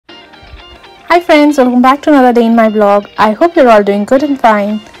Hi friends, welcome back to another day in my vlog. I hope you're all doing good and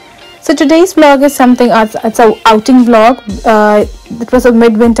fine. So today's vlog is something it's a outing vlog. It was a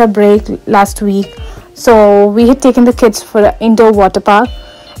midwinter break last week. So we had taken the kids for an indoor water park.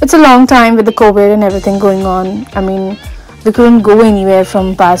 It's a long time with the COVID and everything going on. I mean, we couldn't go anywhere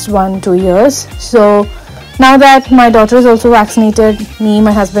from past 1-2 years. So now that my daughter is also vaccinated, me,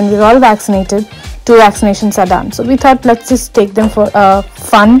 my husband, we're all vaccinated. 2 vaccinations are done. So we thought let's just take them for a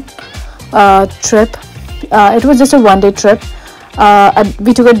fun trip. It was just a one-day trip.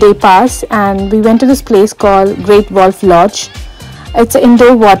 We took a day pass and we went to this place called Great Wolf Lodge. It's an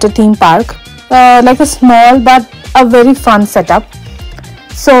indoor water theme park, like a small but a very fun setup.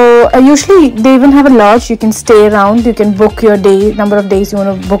 So usually they even have a lodge. You can stay around, you can book your number of days you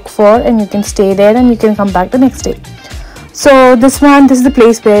want to book for, and you can stay there and you can come back the next day. So this is the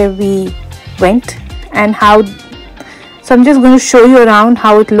place where we went and how. So I'm just going to show you around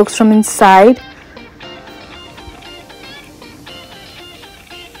how it looks from inside.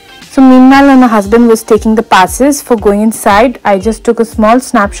 So meanwhile, my husband was taking the passes for going inside. I just took a small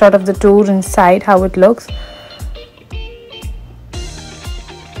snapshot of the tour inside, how it looks.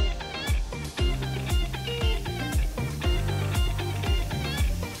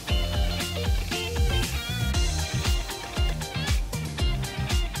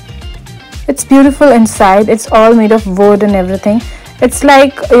 It's beautiful inside. It's all made of wood and everything. It's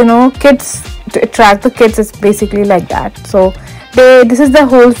like, kids, to attract the kids, it's basically like that. So this is the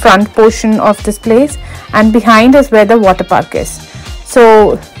whole front portion of this place, and behind is where the water park is.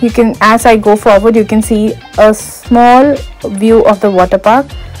 So you can, as I go forward, you can see a small view of the water park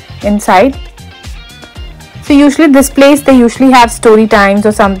inside. So usually this place, they usually have story times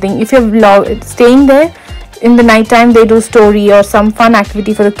or something. If you're staying there in the night time, they do story or some fun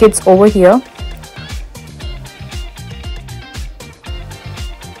activity for the kids over here.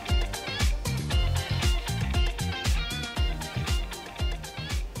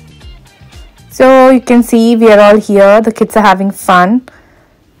 So you can see we are all here, the kids are having fun.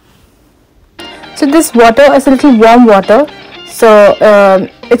 So this water is a little warm water, so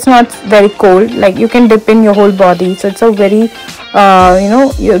it's not very cold, like you can dip in your whole body. So it's a very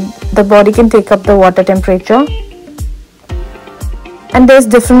the body can take up the water temperature. And there's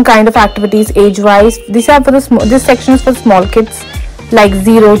different kind of activities age wise. These are for this section is for small kids like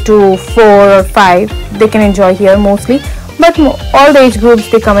 0 to 4 or 5. They can enjoy here mostly, but all the age groups,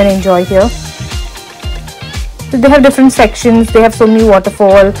 they come and enjoy here. So they have different sections. They have so many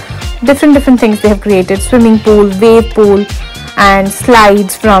waterfall, different things they have created. Swimming pool, wave pool, and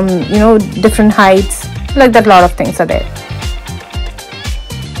slides from different heights. Like that, a lot of things are there.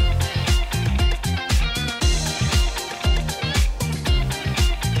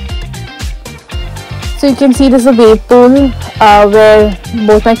 So you can see this is a wave pool where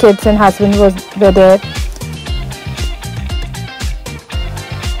both my kids and husband were there.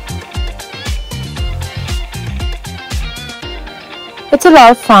 It's a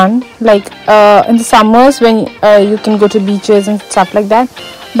lot of fun, like in the summers when you can go to beaches and stuff like that,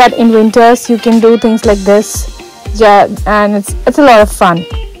 but in winters you can do things like this, and it's a lot of fun,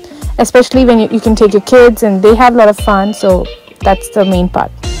 especially when you can take your kids and they have a lot of fun. So that's the main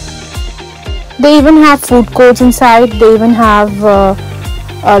part. They even have food courts inside. They even have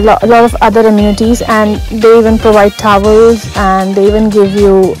a lot of other amenities, and they even provide towels, and they even give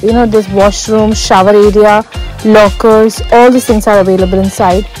you this washroom, shower area, lockers. All these things are available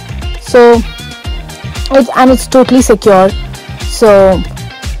inside. So it's totally secure. So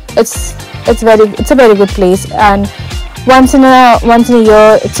it's a very good place, and once in a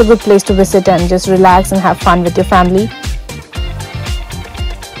year it's a good place to visit and just relax and have fun with your family.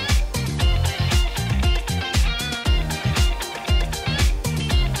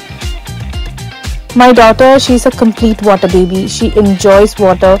 My daughter, she's a complete water baby. She enjoys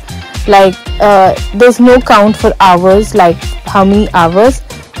water. Like there's no count for hours, like how many hours.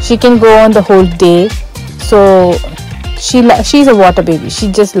 She can go on the whole day. So she's a water baby.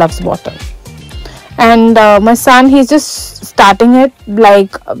 She just loves water. And my son, he's just starting it.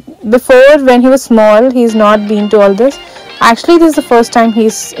 Like before, when he was small, he's not been to all this. Actually, this is the first time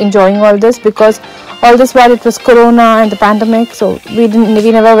he's enjoying all this, because all this while it was Corona and the pandemic, so we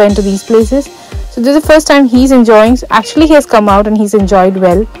never went to these places. So this is the first time he's enjoying. Actually, he has come out and he's enjoyed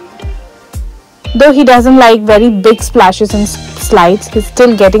well. Though he doesn't like very big splashes and slides, he's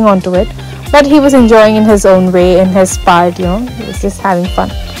still getting onto it. But he was enjoying in his own way, in his part, he was just having fun.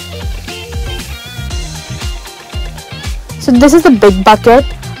 So this is the big bucket,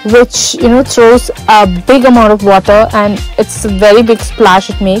 which throws a big amount of water, and it's a very big splash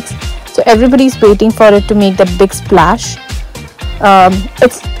it makes. So everybody's waiting for it to make that big splash.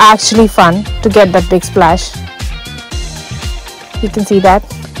 It's actually fun to get that big splash. You can see that.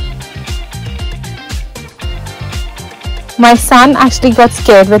 My son actually got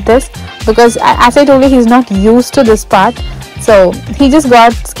scared with this because, as I told you, he's not used to this part. So he just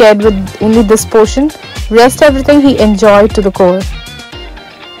got scared with only this portion. Rest everything he enjoyed to the core.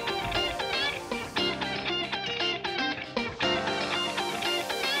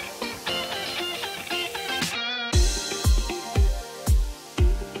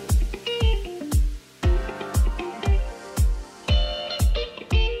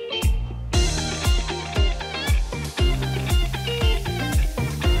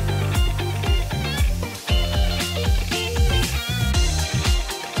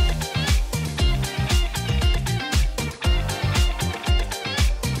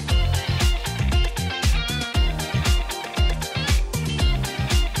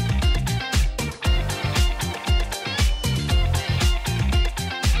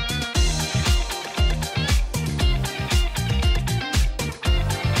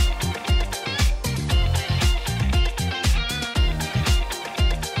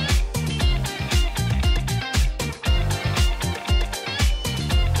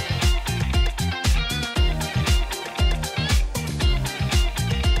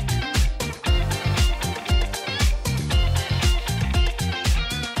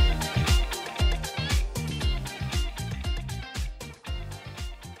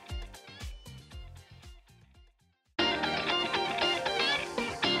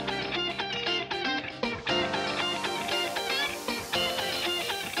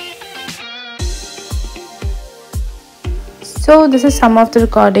 So this is some of the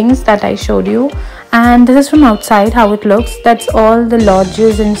recordings that I showed you, and this is from outside how it looks. That's all the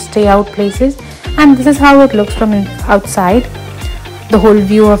lodges and stay out places, and this is how it looks from outside, the whole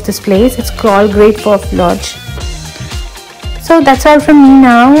view of this place. It's called Great Perth Lodge. So that's all from me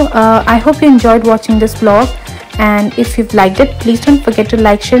now. I hope you enjoyed watching this vlog, and if you've liked it, please don't forget to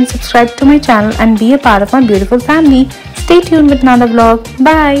like, share and subscribe to my channel and be a part of my beautiful family. Stay tuned with another vlog.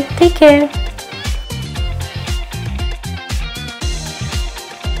 Bye. Take care.